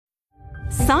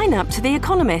Sign up to The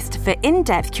Economist for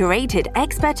in-depth curated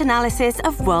expert analysis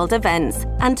of world events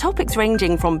and topics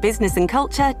ranging from business and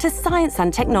culture to science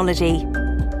and technology.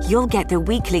 You'll get the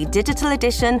weekly digital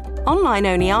edition,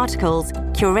 online-only articles,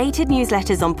 curated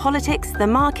newsletters on politics, the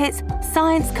markets,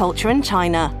 science, culture, and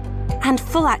China, and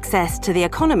full access to The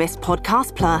Economist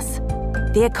Podcast Plus.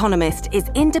 The Economist is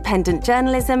independent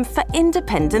journalism for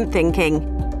independent thinking.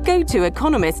 Go to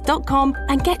economist.com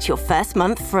and get your first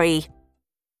month free.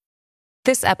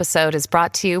 This episode is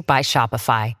brought to you by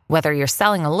Shopify. Whether you're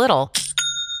selling a little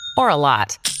or a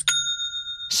lot,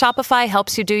 Shopify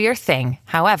helps you do your thing,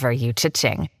 however you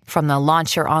cha-ching. From the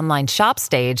launch your online shop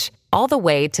stage, all the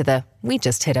way to the we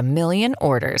just hit 1 million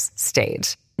orders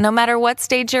stage. No matter what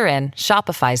stage you're in,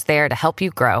 Shopify's there to help you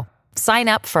grow. Sign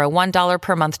up for a $1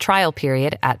 per month trial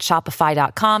period at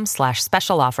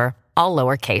shopify.com/special offer, all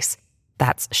lowercase.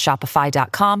 That's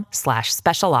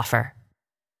shopify.com/special offer.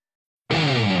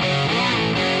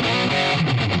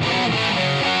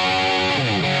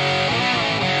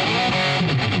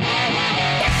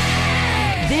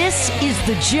 This is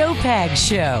the Joe Pags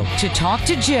Show. To talk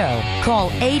to Joe,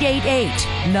 call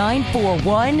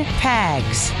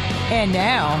 888-941-PAGS. And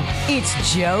now, it's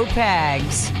Joe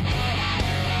Pags.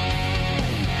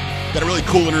 Got a really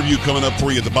cool interview coming up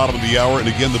for you at the bottom of the hour. And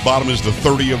again, the bottom is the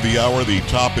 30 of the hour. The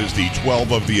top is the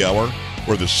 12 of the hour,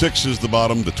 where the 6 is the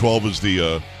bottom, the 12 is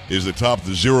the top,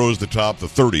 the 0 is the top, the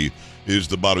 30 is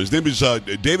the bottom. His name is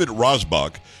David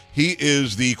Rasbach. He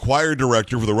is the choir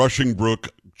director for the Rushing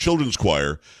Brook Children's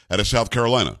Choir out of South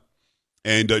Carolina.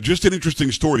 And just an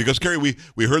interesting story, because, Carrie, we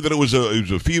heard that it was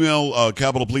a female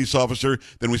Capitol Police officer.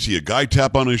 Then we see a guy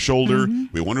tap on his shoulder. Mm-hmm.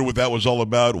 We wondered what that was all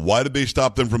about. Why did they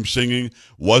stop them from singing?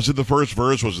 Was it the first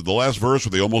verse? Was it the last verse?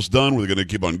 Were they almost done? Were they going to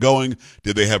keep on going?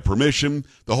 Did they have permission?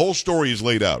 The whole story is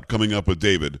laid out coming up with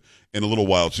David in a little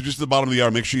while. So just at the bottom of the hour,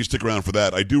 make sure you stick around for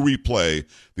that. I do replay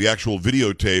the actual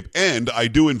videotape, and I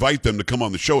do invite them to come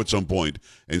on the show at some point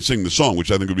and sing the song,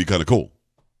 which I think would be kind of cool.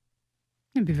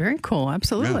 It'd be very cool.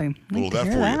 Absolutely. Yeah, a little of that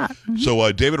for that. you. Mm-hmm. So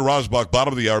David Rasbach,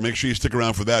 bottom of the hour, make sure you stick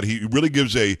around for that. He really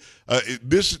gives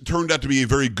this turned out to be a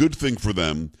very good thing for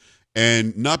them,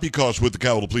 and not because what the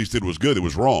Capitol Police did was good, it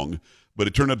was wrong, but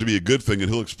it turned out to be a good thing,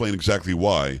 and he'll explain exactly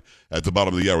why at the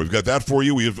bottom of the hour. We've got that for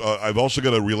you. I've also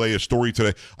got to relay a story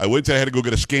today. I had to go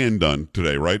get a scan done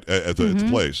today, right, at the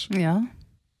place. Yeah.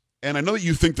 And I know that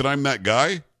you think that I'm that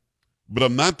guy, but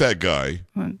I'm not that guy.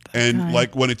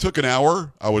 Like, when it took an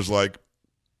hour, I was like,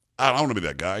 I don't want to be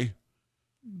that guy.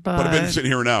 But I've been sitting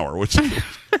here an hour. What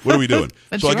are we doing?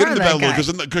 So I get into that a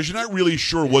little because you're not really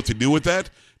sure what to do with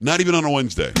that, not even on a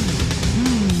Wednesday.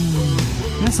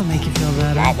 This will make you feel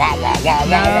better.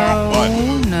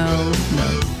 No.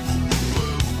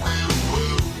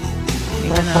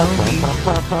 Even though he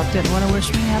didn't want to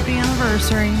wish me happy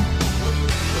anniversary.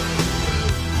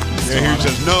 Yeah, he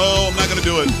says, no, I'm not going to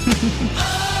do it.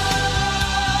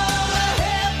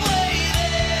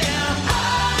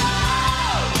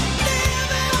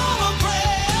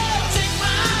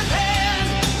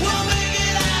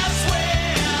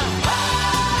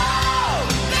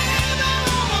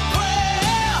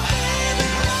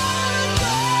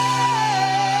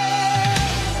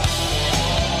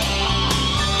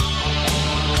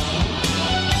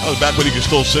 Back when he could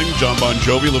still sing, John Bon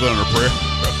Jovi, Living on a Prayer.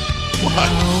 What?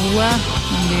 Oh,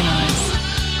 that'd be nice.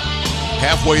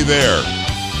 Halfway there.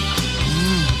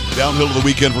 Downhill to the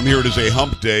weekend from here. It is a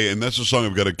hump day, and that's a song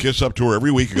I've got to kiss up to her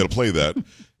every week. I've got to play that.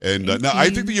 And now I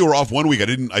think that you were off one week.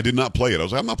 I did not play it. I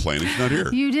was like, I'm not playing it. She's not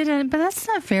here. You didn't, but that's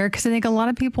not fair because I think a lot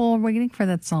of people are waiting for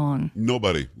that song.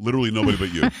 Nobody. Literally nobody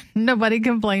but you. Nobody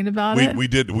complained about it?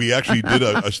 We actually did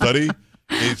a study.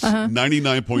 It's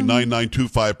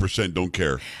 99.9925% don't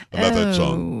care about that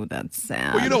song. Oh, that's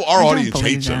sad. Well, our audience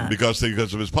hates him because of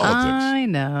his politics. I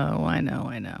know.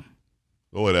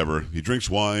 Well, whatever. He drinks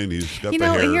wine. He's got the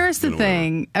hair. Here's the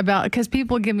thing about, because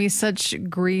people give me such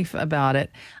grief about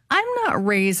it. I'm not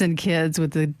raising kids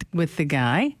with the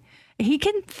guy. He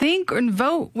can think and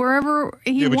vote wherever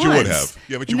he wants. You would have.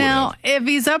 Yeah, but you would have. Now, if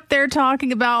he's up there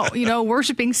talking about,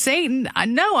 worshiping Satan, I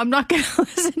know I'm not going to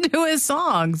listen to his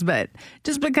songs. But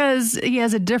just because he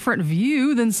has a different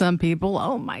view than some people,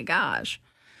 oh my gosh.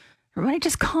 Everybody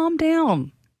just calm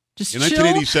down. Just in chill.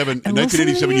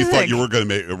 1987, you thought you were going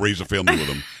to raise a family with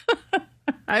him.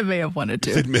 I may have wanted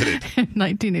to. Admit it. In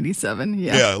 1987,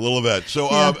 yeah. Yeah, a little of that. So,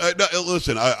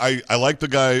 listen, I like the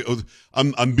guy.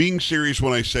 I'm being serious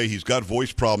when I say he's got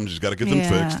voice problems. He's got to get them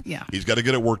fixed. Yeah. He's got to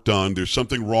get it work done. There's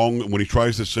something wrong when he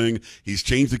tries to sing. He's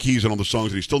changed the keys on all the songs,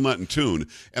 and he's still not in tune.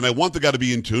 And I want the guy to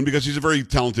be in tune because he's a very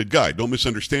talented guy. Don't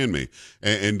misunderstand me.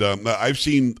 And I've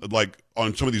seen,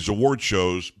 on some of these award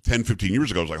shows 10, 15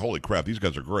 years ago. I was like, holy crap, these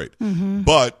guys are great.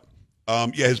 But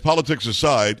his politics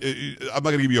aside, I'm not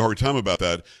going to give you a hard time about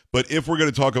that. But if we're going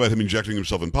to talk about him injecting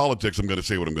himself in politics, I'm going to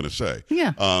say what I'm going to say.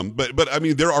 Yeah. But I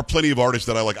mean, there are plenty of artists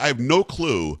that I like. I have no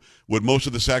clue what most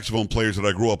of the saxophone players that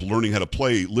I grew up learning how to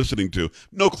play, listening to,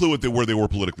 no clue where they were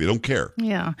politically. They don't care.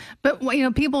 Yeah. But,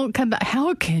 people come back,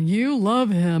 how can you love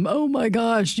him? Oh, my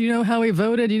gosh. Do you know how he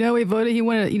voted? He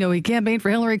wanted, he campaigned for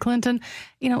Hillary Clinton.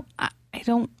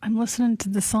 I'm listening to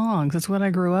the songs. That's what I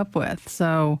grew up with.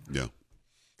 So. Yeah.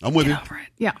 I'm with you.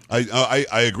 Yeah.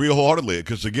 I agree wholeheartedly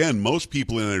because, again, most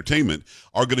people in entertainment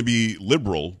are going to be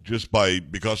liberal just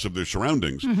because of their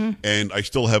surroundings. And I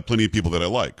still have plenty of people that I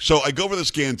like. So I go over the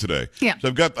scan today. Yeah. So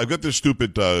I've got this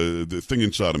stupid the thing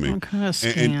inside of me. What kind of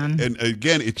scan? And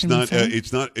again, it's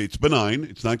benign.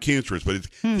 It's not cancerous, but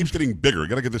it keeps getting bigger. I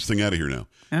got to get this thing out of here now.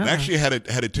 I actually had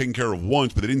it taken care of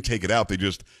once, but they didn't take it out. They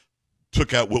just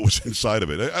took out what was inside of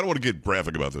it. I don't want to get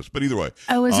graphic about this, but either way.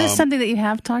 Oh, is this something that you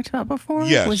have talked about before?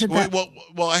 Yes. Was it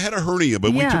well, I had a hernia,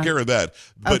 but we took care of that.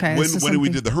 But when we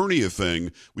did the hernia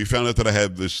thing, we found out that I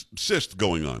had this cyst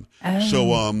going on. Oh.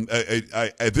 So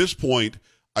I at this point,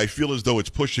 I feel as though it's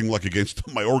pushing like against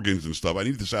my organs and stuff. I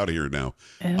need this out of here now.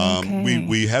 Okay.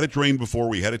 We had it drained before.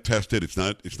 We had it tested. It's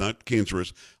not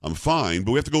cancerous. I'm fine,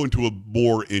 but we have to go into a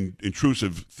more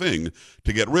intrusive thing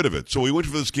to get rid of it. So we went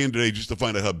for the scan today just to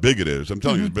find out how big it is. I'm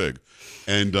telling you, it's big.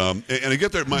 And I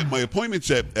get there. My appointment's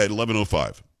at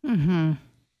 11:05. When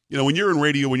you're in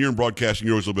radio, when you're in broadcasting,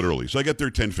 you're always a little bit early. So I get there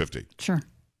 10:50. Sure.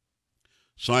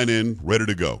 Sign in, ready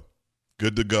to go,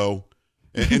 good to go.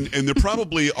 And there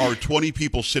probably are 20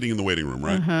 people sitting in the waiting room,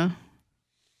 right?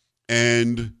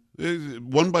 And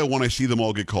one by one, I see them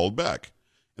all get called back.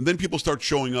 And then people start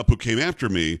showing up who came after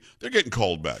me. They're getting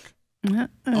called back. I'm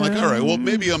like, all right, well,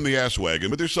 maybe I'm the ass wagon,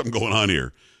 but there's something going on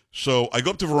here. So I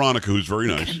go up to Veronica, who's very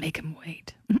nice. Gotta make him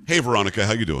wait. Hey, Veronica,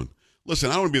 how you doing? Listen,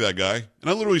 I don't want to be that guy. And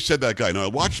I literally said that guy. Now, I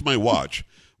watched my watch.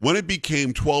 When it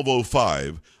became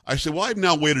 12:05, I said, well, I've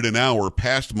now waited an hour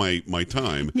past my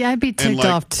time. Yeah, I'd be ticked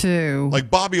off too.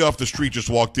 Like Bobby off the street just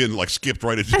walked in, like skipped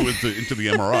right into the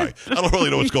MRI. I don't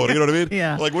really know what's going on. You know what I mean?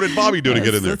 Yeah. Like, what did Bobby do to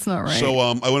get in there? That's not right. So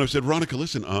I went up and said, Veronica,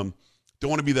 listen, don't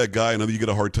want to be that guy. I know that you get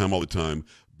a hard time all the time.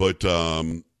 But,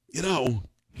 it's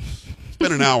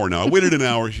been an hour now. I waited an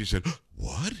hour. She said,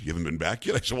 what? You haven't been back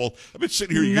yet? I said, well, I've been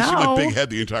sitting here. You can see my big head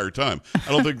the entire time.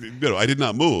 I don't think, I did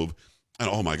not move. And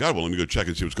oh my God, well, let me go check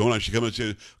and see what's going on. She comes and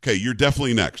says, okay, you're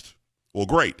definitely next. Well,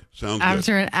 great. Sounds good.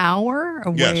 After an hour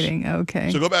of waiting,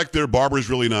 okay. So go back there. Barbara's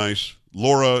really nice.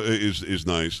 Laura is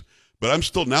nice. But I'm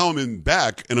in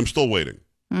back and I'm still waiting.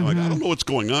 I'm like, I don't know what's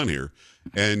going on here.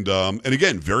 And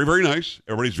again, very, very nice.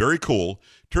 Everybody's very cool.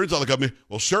 Turns out,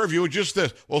 well, sir, if you were just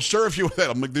this. Well, sir, if you were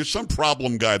that. I'm like, there's some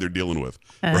problem guy they're dealing with.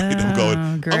 Right?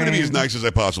 I'm going to be as nice as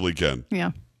I possibly can. Yeah.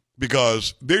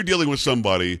 Because they're dealing with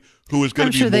somebody who is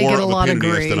going to be more of a pain in the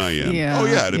ass than I am. Yeah. Oh,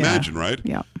 yeah, I'd imagine, right?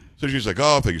 Yeah. So she's like,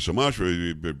 oh, thank you so much for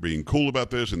being cool about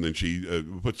this. And then she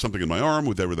put something in my arm,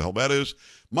 whatever the hell that is.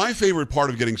 My favorite part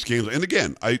of getting scans, and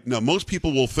again, now most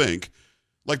people will think,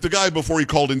 like the guy before he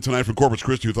called in tonight from Corpus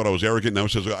Christi who thought I was arrogant, now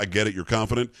says, I get it, you're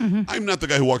confident. I'm not the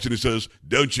guy who walks in and says,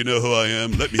 don't you know who I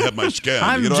am? Let me have my scan.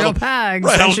 I'm Joe Pags.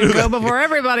 Right, I should go before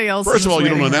everybody else. First of all, you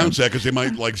don't announce that because they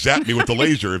might zap me with the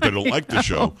laser if they don't like the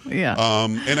show. Yeah.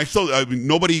 And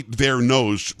nobody there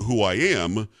knows who I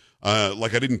am. I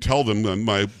didn't tell them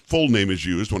my full name is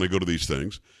used when I go to these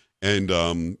things. And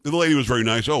the lady was very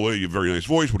nice. Oh, well, you have a very nice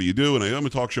voice. What do you do? And I'm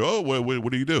a talk show. Oh,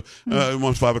 what do you do?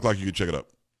 Once 5 o'clock, you can check it out.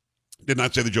 Did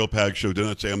not say the Joe Pag Show. Did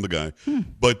not say I'm the guy.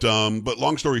 But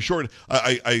long story short,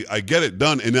 I get it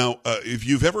done. And now, if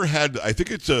you've ever had, I think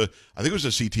it was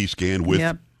a CT scan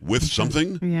with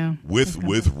something,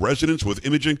 with resonance, with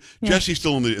imaging. Yeah. Jesse's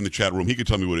still in the chat room. He could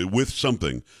tell me what it with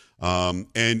something. And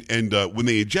when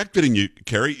they inject it in you,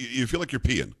 Carrie, you feel like you're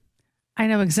peeing. I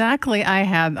know exactly.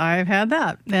 I've had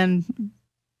that, and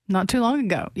not too long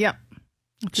ago. Yep.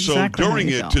 That's so exactly during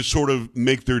it, to sort of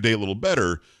make their day a little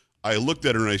better, I looked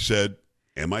at her and I said,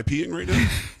 am I peeing right now?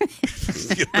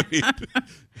 You know what I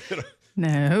mean?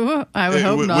 No, I would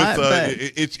hope not. But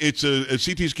it's a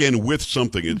CT scan with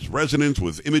something. It's resonance,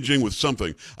 with imaging, with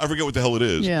something. I forget what the hell it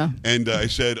is. Yeah. And I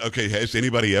said, okay, has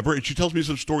anybody ever? And she tells me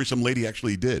some story some lady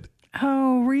actually did.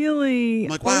 Oh, really? I'm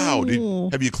like, wow.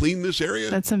 Have you cleaned this area?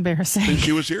 That's embarrassing. Since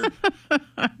she was here?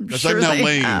 Because sure I'm now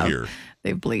laying here.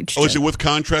 They've bleached it. Oh, is it with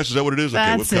contrast? Is that what it is?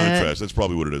 Okay, with contrast. That's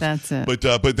probably what it is. That's it. But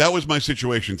that was my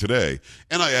situation today.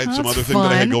 And I had some other thing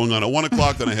that I had going on at 1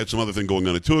 o'clock. Then I had some other thing going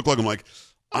on at 2 o'clock. I'm like,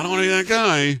 I don't want to be that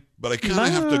guy, but I kind of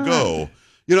have to go.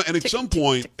 And at some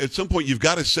point, you've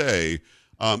got to say,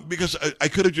 because I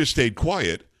could have just stayed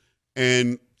quiet.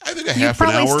 And I think a You half an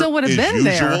probably hour still would have is been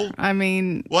usual. there. I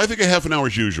mean, Well, I think a half an hour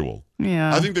is usual.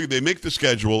 yeah. I think they make the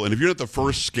schedule, and if you're not the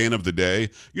first scan of the day,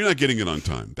 you're not getting it on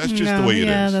time. That's just the way it is.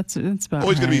 Yeah, that's about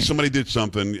always going to be right. somebody did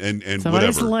something and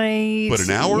Somebody's whatever. late. But an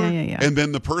hour? Yeah. And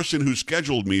then the person who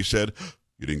scheduled me said,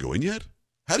 you didn't go in yet?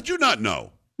 How did you not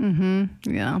know?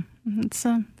 Mm-hmm. Yeah. It's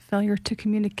a failure to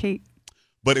communicate.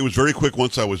 But it was very quick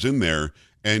once I was in there.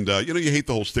 And, you hate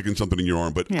the whole sticking something in your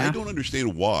arm, but Yeah. I don't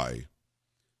understand why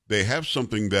they have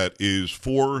something that is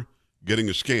for getting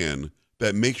a scan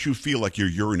that makes you feel like you're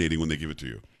urinating when they give it to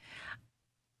you.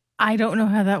 I don't know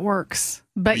how that works.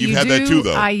 But You've you had do, that too,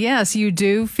 though. Yes, you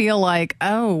do feel like,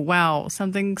 oh, wow,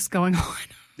 something's going on.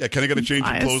 Yeah, can I get a change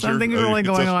of clothes here? Something's really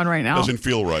going on right now. Doesn't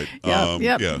feel right.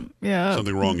 Yeah.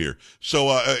 Something wrong here.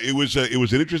 So it was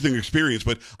an interesting experience,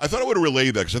 but I thought I would relay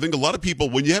that because I think a lot of people,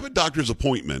 when you have a doctor's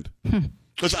appointment,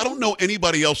 because I don't know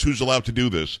anybody else who's allowed to do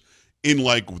this in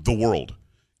like the world.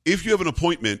 If you have an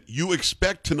appointment, you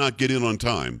expect to not get in on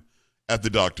time at the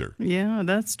doctor. Yeah,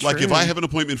 that's true. Like if I have an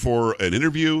appointment for an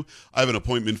interview, I have an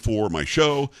appointment for my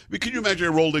show. I mean, can you imagine I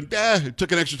rolled in, it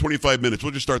took an extra 25 minutes.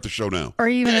 We'll just start the show now. Or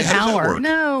even an how does that hour.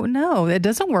 work? No, it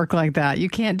doesn't work like that. You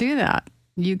can't do that.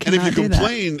 You And cannot if you do that.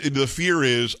 complain, the fear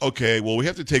is, okay, well, we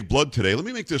have to take blood today. Let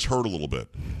me make this hurt a little bit.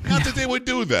 Not that they would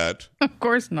do that. Of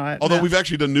course not. Although no. we've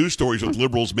actually done news stories with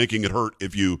liberals making it hurt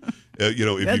if you, if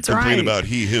you That's complain right. about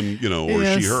he, him, or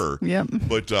Yes. she, her. Yep.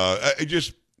 But it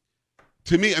just,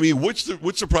 to me, I mean, what's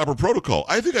the proper protocol?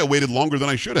 I think I waited longer than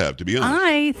I should have, to be honest.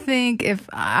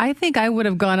 I think I would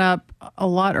have gone up a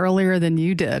lot earlier than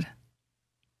you did.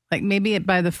 Like maybe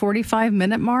by the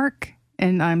 45-minute mark,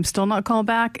 and I'm still not called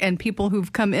back, and people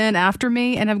who've come in after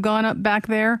me and have gone up back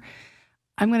there,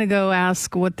 I'm going to go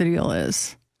ask what the deal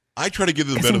is. I try to give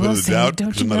them the 'Cause I benefit will of the say, doubt don't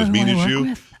because you I'm not know as who mean I as work you.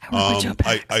 with? I work with Joe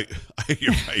Pags.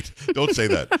 You're right. Don't say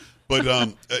that. But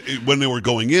when they were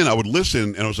going in, I would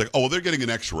listen, and I was like, "Oh, well, they're getting an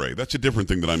X-ray. That's a different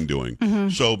thing that I'm doing." Mm-hmm.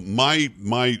 So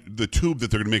the tube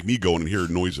that they're going to make me go in and hear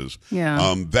noises,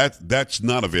 Yeah. that's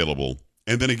not available.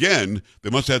 And then again, they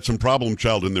must have had some problem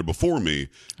child in there before me.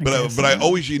 But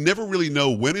you never really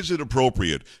know when is it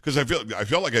appropriate because I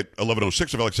felt like at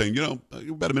 11:06, I felt like saying, you're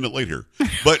about a minute late here.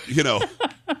 But you don't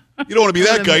want to be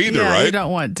that guy either, right? You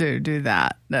don't want to do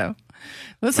that. No.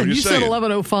 Listen, I'm you just said saying.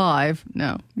 11:05.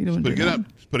 No, you don't want to do that.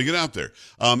 Putting it out there.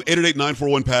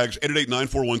 888-941-PAGS,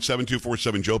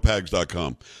 888-941-7247,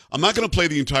 joepags.com. I'm not going to play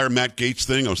the entire Matt Gaetz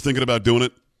thing. I was thinking about doing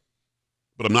it,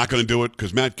 but I'm not going to do it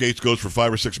because Matt Gaetz goes for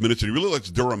 5 or 6 minutes, and he really lets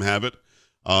Durham have it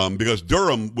because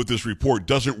Durham, with this report,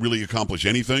 doesn't really accomplish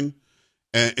anything.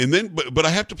 And then, but I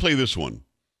have to play this one,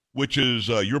 which is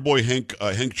your boy Hank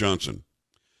Johnson.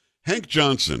 Hank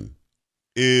Johnson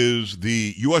is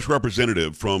the U.S.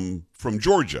 representative from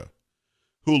Georgia,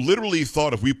 who literally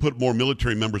thought if we put more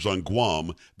military members on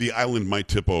Guam, the island might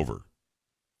tip over.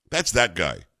 That's that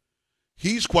guy.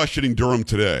 He's questioning Durham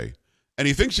today, and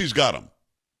he thinks he's got him.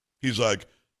 He's like,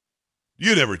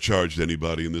 you never charged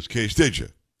anybody in this case, did you?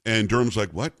 And Durham's like,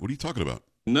 what? What are you talking about?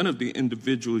 None of the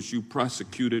individuals you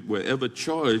prosecuted were ever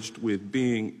charged with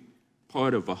being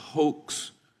part of a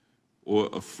hoax or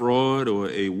a fraud or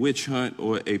a witch hunt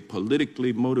or a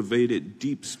politically motivated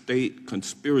deep state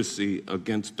conspiracy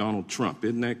against Donald Trump.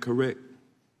 Isn't that correct?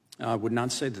 I would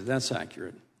not say that that's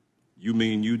accurate. You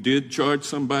mean you did charge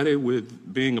somebody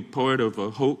with being a part of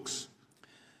a hoax?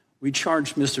 We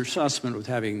charged Mr. Sussman with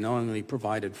having knowingly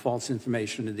provided false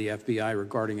information to the FBI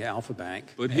regarding Alpha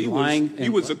Bank. But he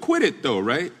was acquitted, though,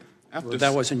 right? Well,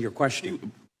 that wasn't your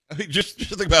question. I mean, just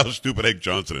think about how stupid Hank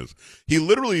Johnson is. He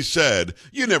literally said,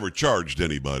 you never charged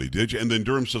anybody, did you? And then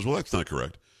Durham says, well, that's not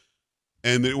correct.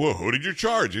 And then, well, who did you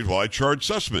charge? Well, I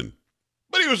charged Sussman.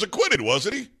 But he was acquitted,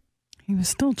 wasn't he? He was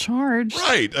still charged.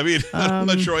 Right. I mean, I'm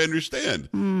not sure I understand.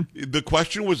 The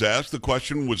question was asked, the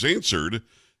question was answered,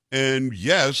 and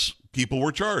yes, people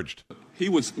were charged.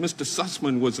 Mr.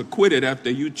 Sussman was acquitted after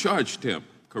you charged him,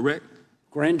 correct?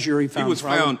 Grand jury found he was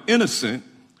found innocent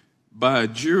by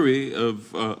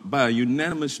a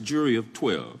unanimous jury of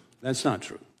 12. That's not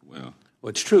true. Well,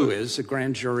 what's true is the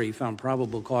grand jury found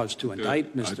probable cause to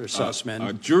indict Mr. Sussman.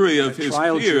 A jury of his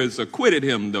peers acquitted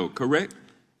him, though, correct?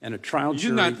 And a trial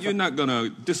jury. You're not going to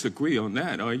disagree on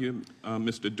that, are you,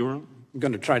 Mr. Durham? I'm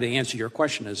going to try to answer your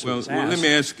question as well. Well, let me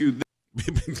ask you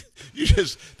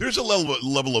this. There's a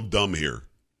level of dumb here.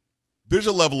 There's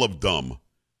a level of dumb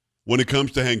when it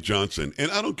comes to Hank Johnson.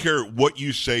 And I don't care what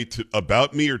you say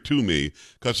about me or to me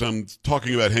because I'm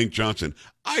talking about Hank Johnson.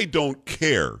 I don't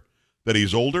care that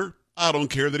he's older. I don't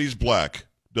care that he's black.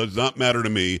 Does not matter to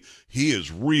me. He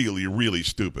is really, really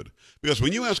stupid. Because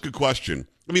when you ask a question,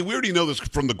 I mean, we already know this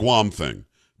from the Guam thing.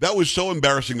 That was so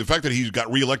embarrassing. The fact that he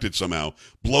got reelected somehow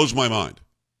blows my mind.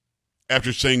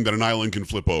 after saying that an island can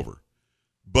flip over.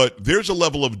 But there's a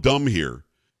level of dumb here.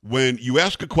 When you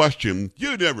ask a question,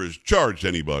 you never charged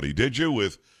anybody, did you,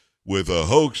 with a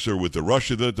hoax or with the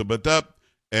Russia,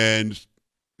 and,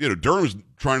 Durham's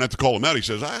trying not to call him out. He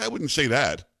says, I wouldn't say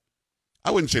that. I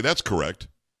wouldn't say that's correct.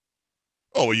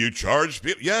 Oh, well, you charged?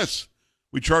 Yes.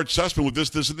 We charged Sussman with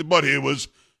this, and but he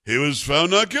was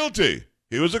found not guilty.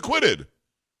 He was acquitted.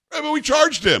 Right, but we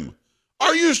charged him.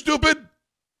 Are you stupid?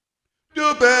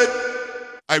 Stupid.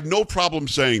 I have no problem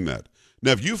saying that.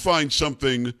 Now, if you find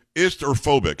something ist or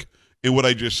phobic in what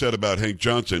I just said about Hank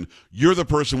Johnson, you're the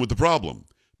person with the problem.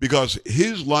 Because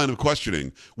his line of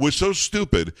questioning was so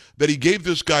stupid that he gave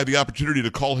this guy the opportunity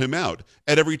to call him out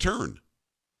at every turn.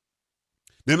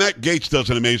 Now, Matt Gaetz does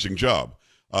an amazing job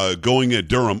going at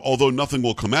Durham, although nothing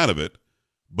will come out of it.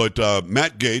 But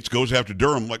Matt Gaetz goes after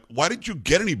Durham. Like, why didn't you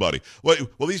get anybody? Well,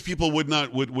 these people would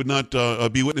not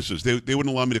be witnesses. They wouldn't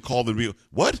allow me to call them.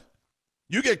 What?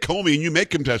 You get Comey and you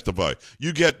make him testify.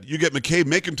 You get McCabe,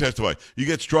 make him testify. You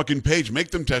get Strzok and Page,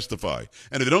 make them testify.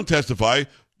 And if they don't testify,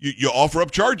 you offer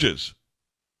up charges.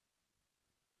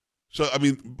 So, I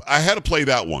mean, I had to play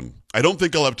that one. I don't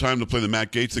think I'll have time to play the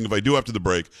Matt Gaetz thing. If I do after the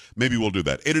break, maybe we'll do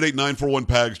that.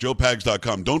 888-941-PAGS,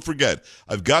 joepags.com. Don't forget,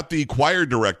 I've got the choir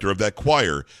director of that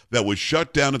choir that was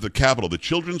shut down at the Capitol, the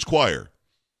children's choir,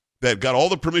 that got all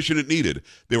the permission it needed.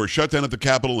 They were shut down at the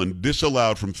Capitol and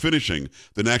disallowed from finishing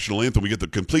the national anthem. We get the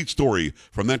complete story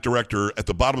from that director at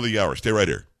the bottom of the hour. Stay right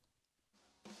here.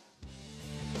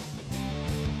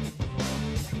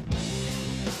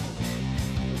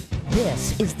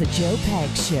 This is the Joe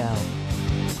Pags Show.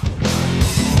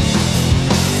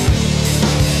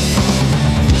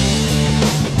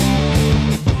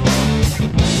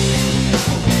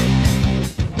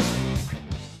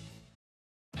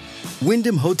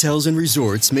 Wyndham Hotels and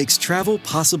Resorts makes travel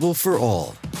possible for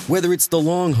all. Whether it's the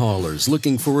long haulers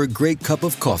looking for a great cup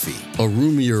of coffee, a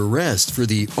roomier rest for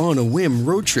the on-a-whim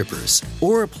road trippers,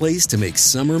 or a place to make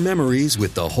summer memories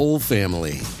with the whole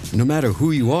family. No matter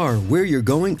who you are, where you're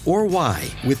going, or why,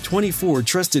 with 24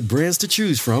 trusted brands to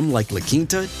choose from like La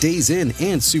Quinta, Days Inn,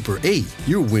 and Super 8,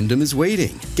 your Wyndham is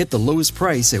waiting. Get the lowest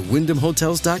price at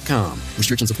WyndhamHotels.com.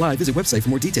 Restrictions apply. Visit website for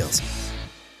more details.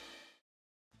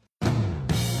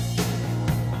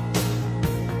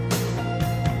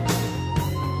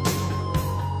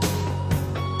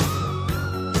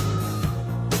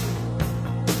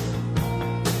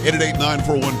 Eight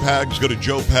 941-PAGS. Go to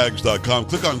joepags.com.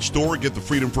 Click on store. Get the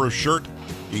Freedom First shirt.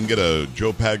 You can get a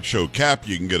Joe Pags Show cap.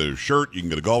 You can get a shirt. You can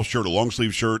get a golf shirt, a long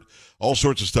sleeve shirt. All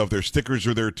sorts of stuff there. Stickers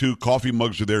are there, too. Coffee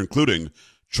mugs are there, including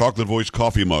Chocolate Voice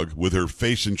coffee mug with her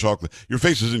face in chocolate. Your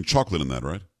face is in chocolate in that,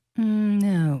 right?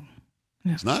 No.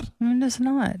 It's not? It's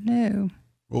not, no.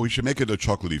 Well, we should make it a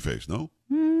chocolatey face, no?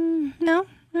 No.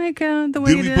 Like the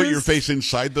way Did we put your face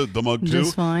inside the mug, too?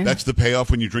 Just fine. That's the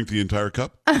payoff when you drink the entire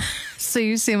cup? So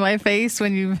you see my face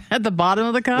when you at the bottom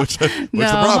of the cup? What's the no,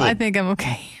 problem? I think I'm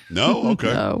okay. No?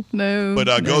 Okay. No.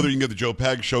 But go there. You can get the Joe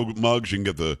Pags Show mugs. You can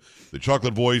get the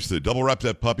Chocolate Voice, the Double Wrap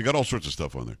That Pup. You got all sorts of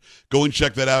stuff on there. Go and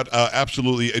check that out.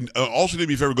 Absolutely. And also, do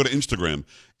me a favor, go to Instagram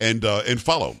and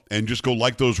follow. And just go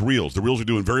like those reels. The reels are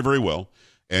doing very, very well.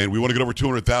 And we want to get over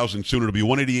 200,000 soon. It'll be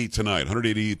 188 tonight,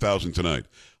 188,000 tonight.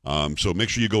 So make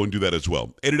sure you go and do that as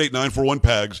well.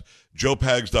 888-941-PAGS,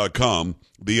 joepags.com.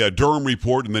 The Durham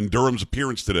report and then Durham's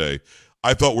appearance today,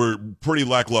 I thought were pretty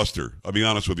lackluster, I'll be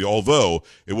honest with you. Although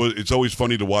it's always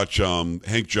funny to watch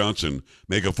Hank Johnson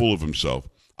make a fool of himself.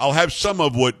 I'll have some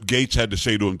of what Gaetz had to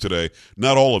say to him today,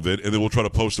 not all of it, and then we'll try to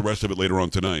post the rest of it later on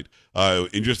tonight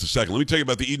in just a second. Let me tell you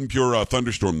about the Eden Pure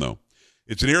Thunderstorm, though.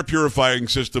 It's an air purifying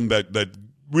system that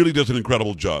really does an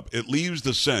incredible job. It leaves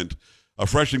the scent, a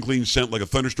fresh and clean scent like a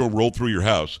thunderstorm rolled through your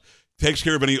house. Takes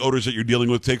care of any odors that you're dealing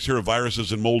with, takes care of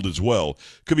viruses and mold as well.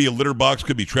 Could be a litter box,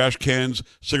 could be trash cans,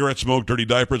 cigarette smoke, dirty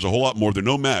diapers, a whole lot more. They're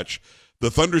no match.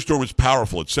 The thunderstorm is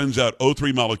powerful. It sends out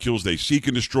O3 molecules. They seek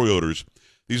and destroy odors.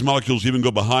 These molecules even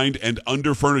go behind and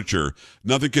under furniture.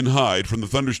 Nothing can hide from the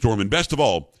thunderstorm. And best of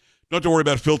all, don't have to worry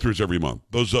about filters every month.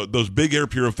 Those big air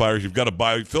purifiers, you've got to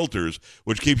buy filters,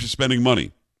 which keeps you spending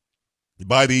money. You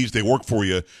buy these, they work for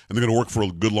you, and they're going to work for a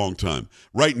good long time.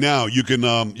 Right now, you can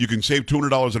save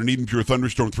 $200 on an Eden Pure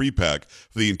Thunderstorm 3-pack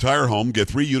for the entire home. Get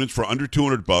 3 units for under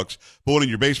 $200. Put one in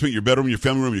your basement, your bedroom, your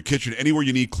family room, your kitchen, anywhere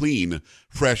you need clean,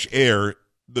 fresh air.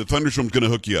 The Thunderstorm's going to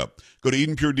hook you up. Go to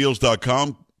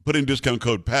EdenPureDeals.com. Put in discount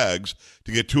code PAGS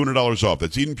to get $200 off.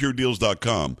 That's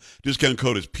EdenPureDeals.com. Discount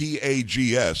code is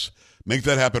PAGS. Make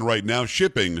that happen right now.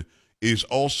 Shipping is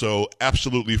also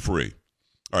absolutely free.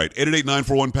 All right,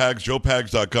 888-941-PAGS,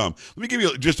 joepags.com. Let me give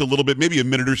you just a little bit, maybe a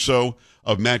minute or so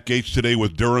of Matt Gaetz today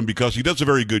with Durham because he does a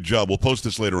very good job. We'll post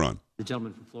this later on. The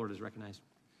gentleman from Florida is recognized.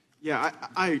 Yeah,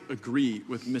 I agree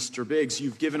with Mr. Biggs.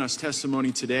 You've given us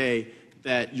testimony today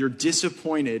that you're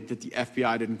disappointed that the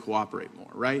FBI didn't cooperate more,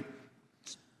 right?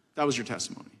 That was your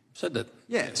testimony. Said that.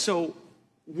 Yeah, so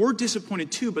we're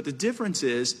disappointed too, but the difference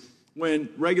is when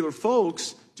regular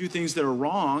folks do things that are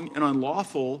wrong and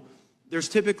unlawful, there's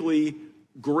typically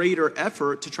greater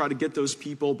effort to try to get those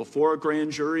people before a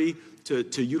grand jury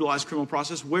to utilize criminal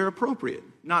process where appropriate,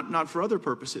 not for other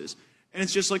purposes. And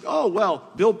it's just like, oh, well,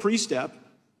 Bill Priestep,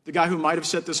 the guy who might have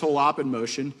set this whole op in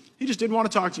motion, he just didn't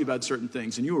want to talk to you about certain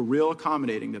things, and you were real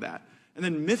accommodating to that. And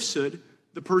then Mifsud,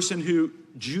 the person who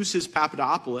juices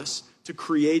Papadopoulos to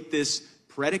create this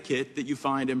predicate that you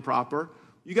find improper.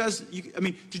 You guys,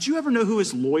 did you ever know who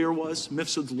his lawyer was,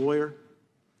 Mifsud's lawyer?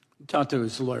 Talked to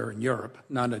his lawyer in Europe.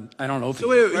 I don't know if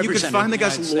so you could find the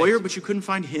guy's lawyer, but you couldn't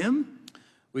find him?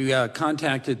 We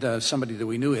contacted somebody that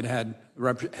we knew had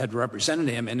represented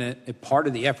him in a part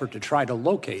of the effort to try to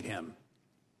locate him.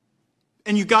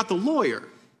 And you got the lawyer.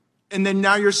 And then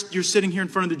now you're sitting here in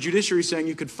front of the judiciary saying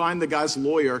you could find the guy's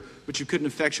lawyer, but you couldn't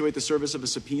effectuate the service of a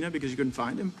subpoena because you couldn't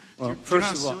find him? Well,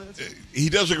 first of all, he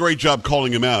does a great job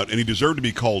calling him out, and he deserved to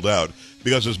be called out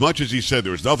because as much as he said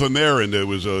there was nothing there and it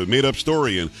was a made-up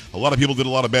story and a lot of people did a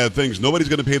lot of bad things, nobody's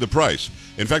going to pay the price.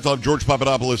 In fact, I'll have George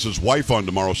Papadopoulos' wife on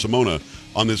tomorrow, Simona,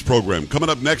 on this program. Coming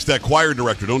up next, that choir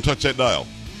director. Don't touch that dial.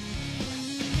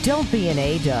 Don't be an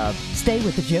A-dub. Stay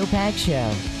with the Joe Pags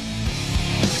Show.